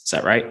buckets. Is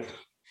that right?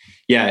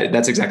 Yeah,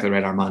 that's exactly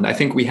right, Armand. I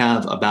think we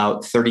have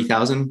about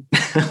 30,000.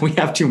 We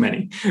have too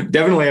many,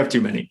 definitely have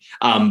too many.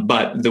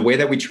 But the way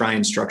that we try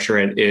and structure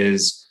it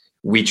is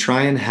we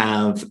try and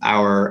have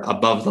our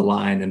above the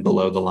line and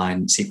below the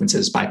line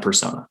sequences by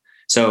persona.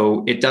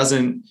 So it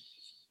doesn't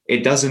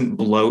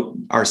bloat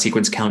our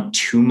sequence count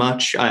too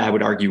much. I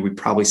would argue we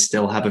probably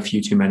still have a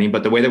few too many,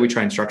 but the way that we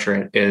try and structure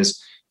it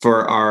is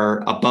for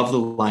our above the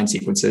line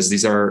sequences.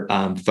 These are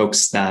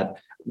folks that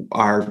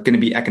are going to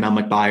be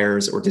economic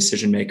buyers or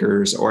decision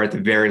makers, or at the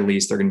very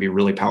least, they're going to be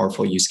really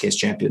powerful use case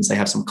champions. They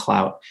have some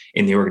clout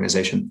in the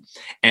organization.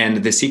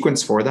 And the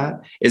sequence for that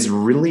is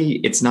really,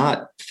 it's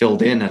not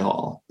filled in at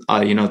all.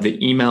 The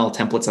email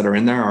templates that are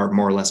in there are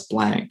more or less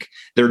blank.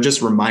 They're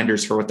just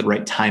reminders for what the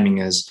right timing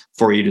is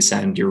for you to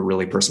send your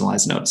really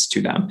personalized notes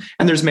to them.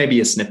 And there's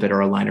maybe a snippet or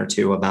a line or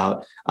two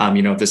about,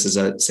 if this is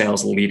a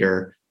sales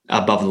leader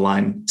above the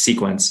line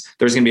sequence,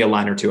 there's going to be a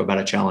line or two about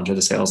a challenge that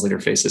the sales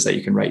leader faces that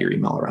you can write your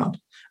email around.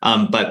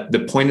 But the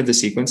point of the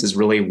sequence is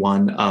really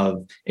one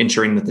of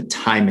ensuring that the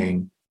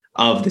timing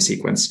of the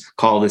sequence,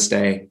 call this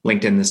day,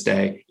 LinkedIn this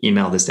day,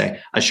 email this day,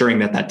 assuring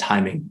that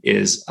timing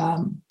is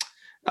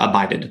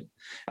abided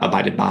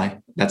by.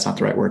 That's not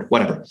the right word,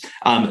 whatever.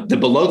 The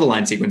below the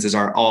line sequences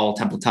are all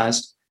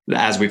templatized.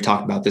 As we've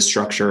talked about, the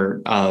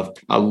structure of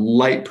a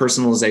light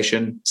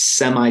personalization,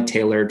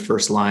 semi-tailored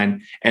first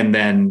line, and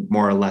then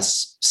more or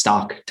less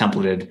stock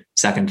templated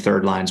second,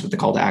 third lines with the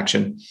call to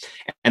action.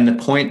 And the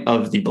point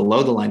of the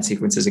below the line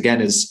sequences,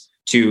 again, is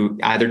to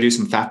either do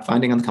some fact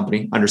finding on the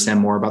company, understand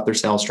more about their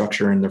sales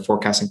structure and their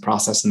forecasting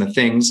process and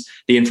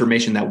the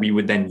information that we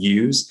would then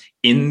use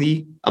in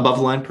the above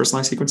the line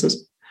personalized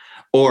sequences,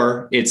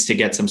 or it's to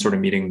get some sort of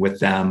meeting with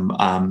them,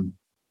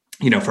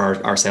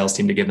 for our sales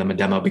team to give them a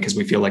demo because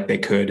we feel like they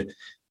could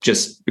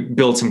just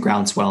build some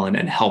groundswell and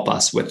help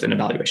us with an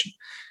evaluation.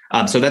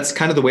 So that's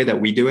kind of the way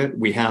that we do it.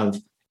 We have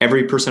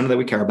every persona that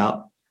we care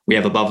about. We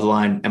have above the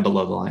line and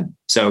below the line.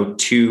 So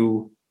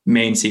 2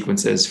 main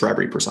sequences for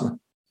every persona.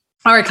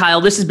 All right, Kyle,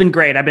 this has been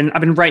great. I've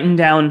been writing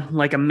down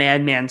like a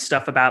madman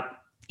stuff about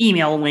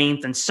email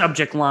length and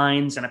subject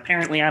lines. And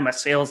apparently I'm a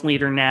sales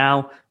leader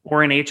now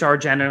or an HR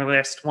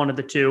generalist, one of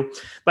the two.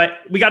 But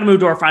we got to move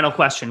to our final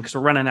question because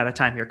we're running out of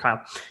time here,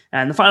 Kyle.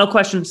 And the final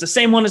question is the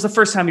same one as the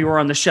first time you were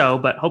on the show,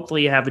 but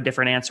hopefully you have a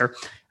different answer.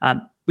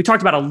 We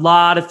talked about a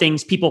lot of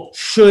things people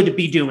should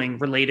be doing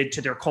related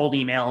to their cold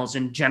emails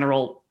and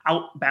general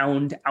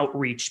outbound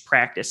outreach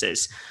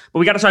practices. But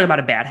we got to talk about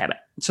a bad habit.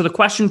 So the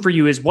question for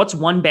you is, what's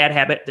one bad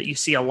habit that you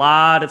see a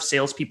lot of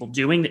salespeople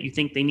doing that you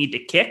think they need to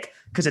kick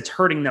because it's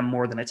hurting them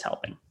more than it's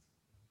helping?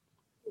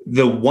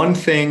 The one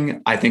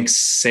thing I think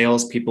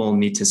salespeople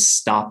need to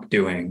stop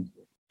doing,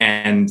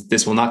 and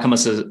this will not come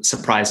as a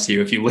surprise to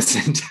you if you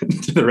listen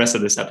to the rest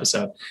of this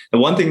episode, the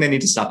one thing they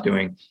need to stop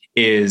doing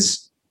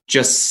is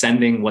just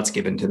sending what's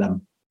given to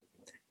them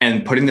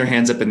and putting their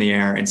hands up in the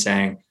air and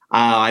saying,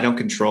 I don't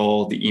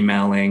control the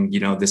emailing.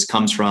 This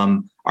comes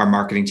from our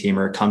marketing team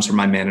or it comes from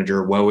my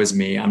manager. Woe is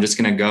me. I'm just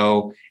going to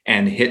go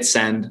and hit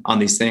send on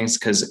these things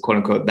because, quote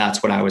unquote,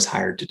 that's what I was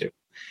hired to do.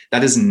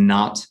 That is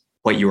not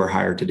what you were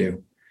hired to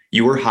do.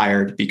 You were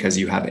hired because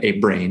you have a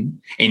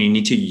brain and you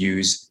need to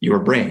use your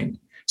brain.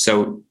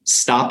 So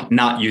stop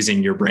not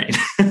using your brain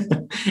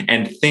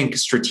and think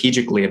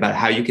strategically about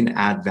how you can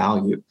add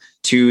value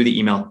to the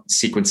email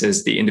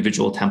sequences, the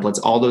individual templates,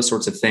 all those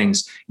sorts of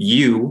things.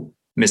 You,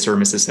 Mr. or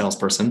Mrs.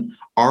 Salesperson,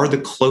 are the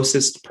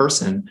closest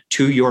person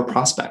to your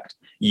prospect.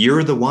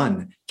 You're the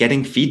one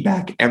getting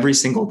feedback every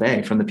single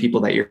day from the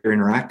people that you're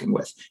interacting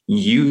with.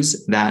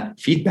 Use that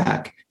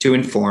feedback to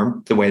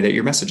inform the way that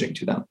you're messaging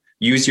to them.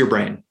 Use your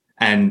brain.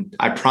 And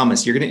I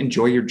promise you're going to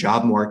enjoy your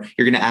job more.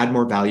 You're going to add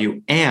more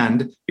value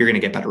and you're going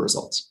to get better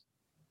results.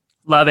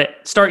 Love it.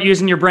 Start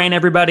using your brain,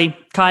 everybody.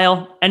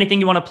 Kyle, anything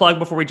you want to plug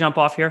before we jump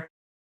off here?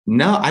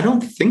 No, I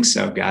don't think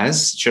so,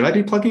 guys. Should I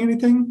be plugging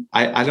anything?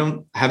 I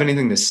don't have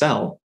anything to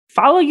sell.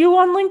 Follow you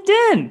on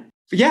LinkedIn.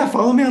 Yeah,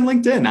 follow me on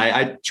LinkedIn.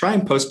 I try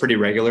and post pretty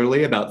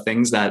regularly about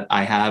things that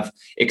I have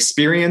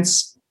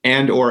experience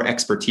and or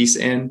expertise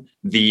in.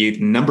 The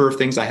number of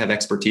things I have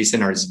expertise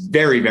in is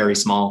very, very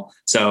small.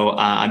 So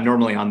I'm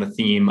normally on the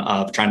theme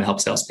of trying to help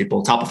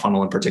salespeople, top of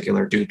funnel in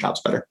particular, do the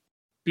jobs better.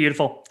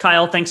 Beautiful.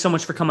 Kyle, thanks so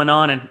much for coming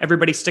on, and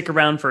everybody stick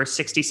around for a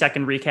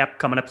 60-second recap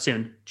coming up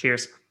soon.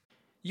 Cheers.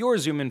 Your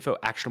ZoomInfo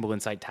actionable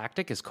insight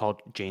tactic is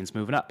called Jane's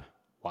Moving Up.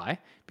 Why?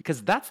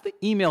 Because that's the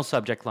email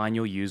subject line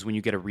you'll use when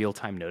you get a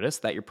real-time notice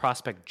that your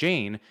prospect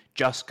Jane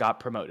just got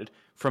promoted.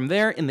 From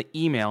there, in the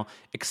email,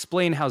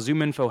 explain how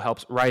ZoomInfo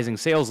helps rising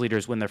sales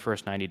leaders win their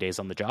first 90 days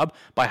on the job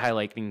by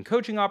highlighting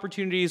coaching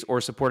opportunities or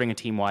supporting a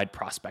team-wide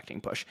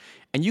prospecting push.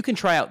 And you can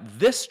try out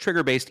this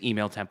trigger-based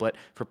email template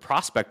for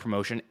prospect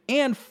promotion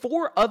and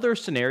 4 other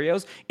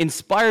scenarios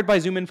inspired by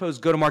ZoomInfo's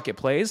go-to-market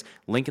plays.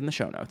 Link in the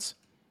show notes.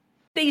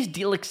 Today's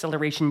deal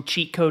acceleration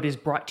cheat code is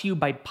brought to you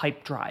by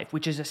Pipedrive,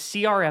 which is a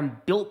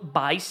CRM built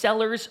by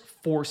sellers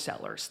for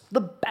sellers. The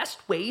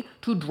best way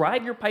to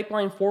drive your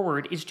pipeline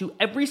forward is to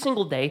every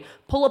single day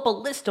pull up a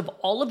list of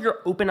all of your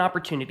open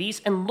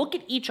opportunities and look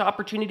at each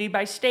opportunity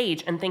by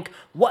stage and think,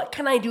 what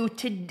can I do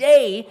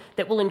today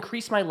that will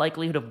increase my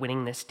likelihood of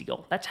winning this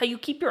deal? That's how you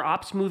keep your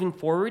ops moving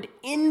forward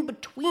in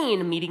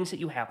between meetings that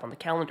you have on the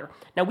calendar.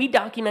 Now, we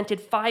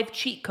documented 5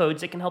 cheat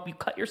codes that can help you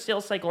cut your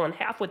sales cycle in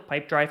half with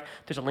Pipedrive.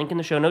 There's a link in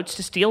the show notes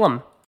to steal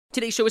them.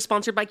 Today's show is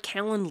sponsored by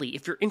Calendly.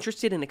 If you're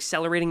interested in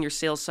accelerating your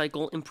sales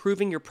cycle,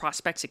 improving your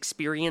prospects'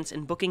 experience,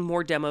 and booking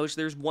more demos,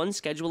 there's one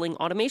scheduling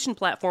automation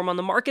platform on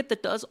the market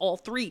that does all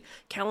 3.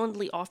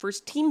 Calendly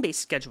offers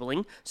team-based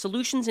scheduling,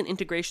 solutions and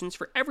integrations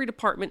for every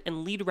department,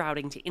 and lead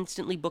routing to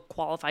instantly book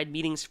qualified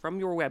meetings from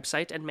your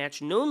website and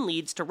match known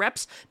leads to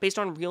reps based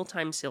on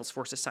real-time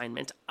Salesforce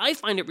assignment. I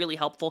find it really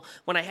helpful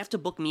when I have to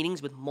book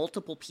meetings with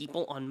multiple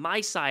people on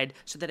my side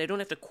so that I don't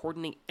have to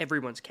coordinate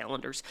everyone's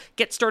calendars.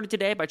 Get started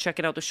today by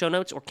checking out the show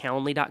notes or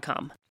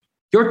Calendly.com.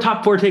 Your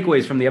top 4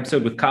 takeaways from the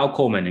episode with Kyle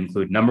Coleman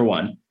include number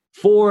 1,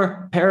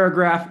 4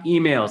 paragraph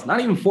emails,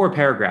 not even 4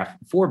 paragraph,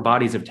 4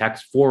 bodies of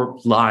text, 4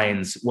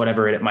 lines,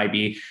 whatever it might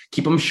be.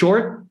 Keep them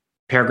short.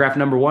 Paragraph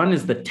number 1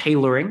 is the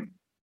tailoring.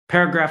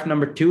 Paragraph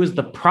number 2 is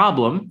the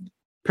problem.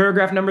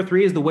 Paragraph number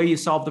 3 is the way you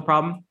solve the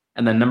problem.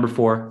 And then number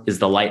 4 is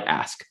the light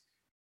ask.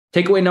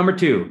 Takeaway number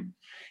 2,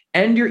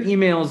 end your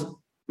emails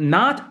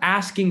not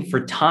asking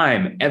for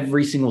time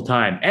every single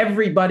time.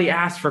 Everybody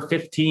asks for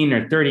 15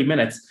 or 30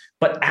 minutes,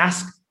 but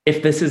ask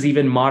if this is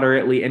even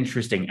moderately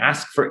interesting.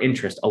 Ask for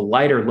interest, a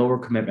lighter, lower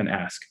commitment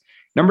ask.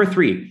 Number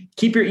 3,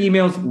 keep your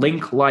emails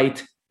link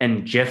light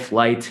and GIF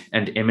light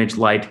and image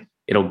light.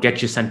 It'll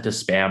get you sent to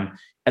spam.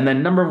 And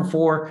then number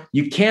 4,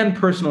 you can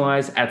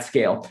personalize at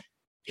scale.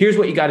 Here's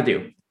what you got to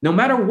do. No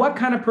matter what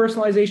kind of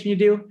personalization you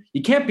do,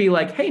 you can't be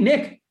like, hey,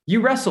 Nick,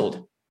 you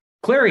wrestled.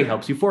 Clari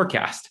helps you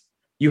forecast.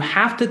 You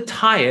have to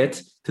tie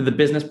it to the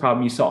business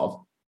problem you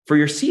solve. For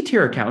your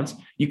C-tier accounts,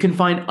 you can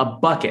find a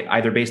bucket,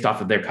 either based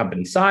off of their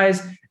company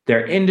size,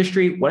 their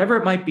industry, whatever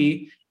it might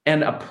be,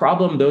 and a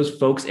problem those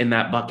folks in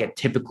that bucket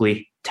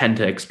typically tend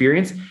to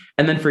experience.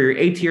 And then for your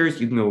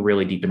A-tiers, you can go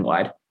really deep and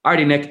wide.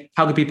 Alrighty, Nick,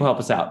 how can people help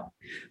us out?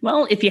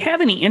 Well, if you have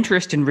any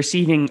interest in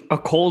receiving a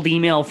cold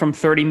email from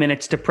 30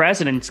 Minutes to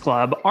President's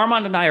Club,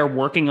 Armand and I are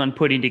working on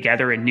putting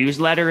together a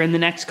newsletter in the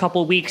next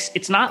couple weeks.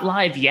 It's not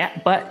live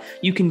yet, but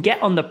you can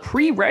get on the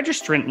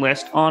pre-registrant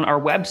list on our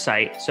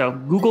website. So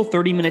Google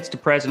 30 Minutes to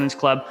President's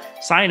Club,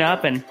 sign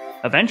up, and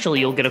eventually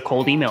you'll get a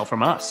cold email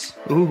from us.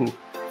 Ooh.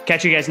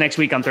 Catch you guys next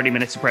week on 30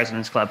 Minutes to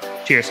President's Club.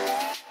 Cheers.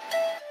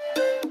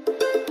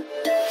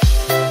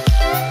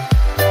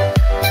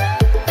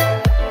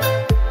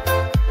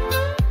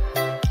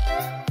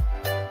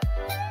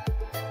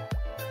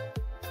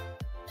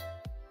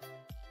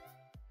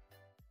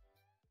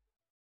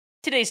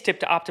 Today's tip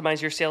to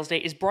optimize your sales day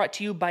is brought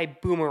to you by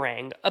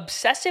Boomerang.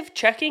 Obsessive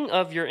checking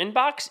of your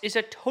inbox is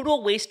a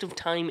total waste of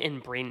time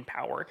and brain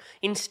power.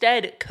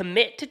 Instead,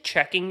 commit to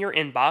checking your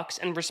inbox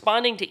and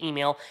responding to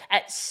email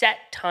at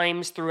set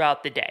times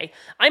throughout the day.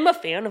 I'm a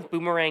fan of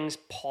Boomerang's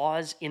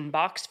pause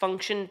inbox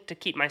function to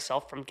keep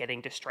myself from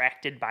getting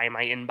distracted by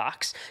my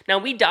inbox. Now,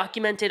 we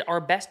documented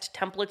our best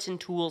templates and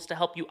tools to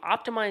help you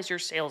optimize your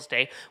sales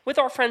day with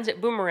our friends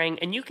at Boomerang,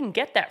 and you can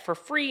get that for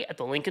free at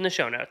the link in the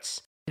show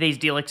notes. Today's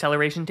deal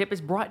acceleration tip is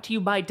brought to you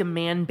by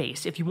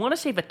Demandbase. If you want to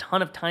save a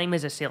ton of time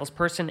as a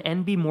salesperson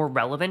and be more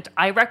relevant,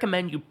 I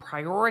recommend you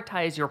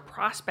prioritize your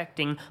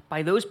prospecting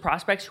by those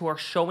prospects who are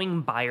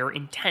showing buyer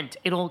intent.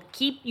 It'll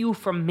keep you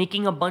from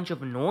making a bunch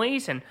of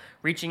noise and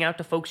reaching out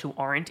to folks who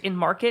aren't in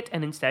market,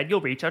 and instead you'll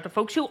reach out to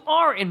folks who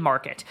are in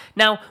market.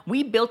 Now,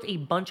 we built a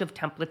bunch of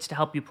templates to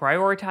help you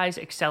prioritize,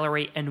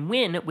 accelerate, and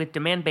win with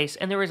Demandbase,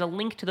 and there is a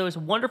link to those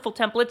wonderful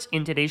templates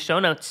in today's show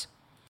notes.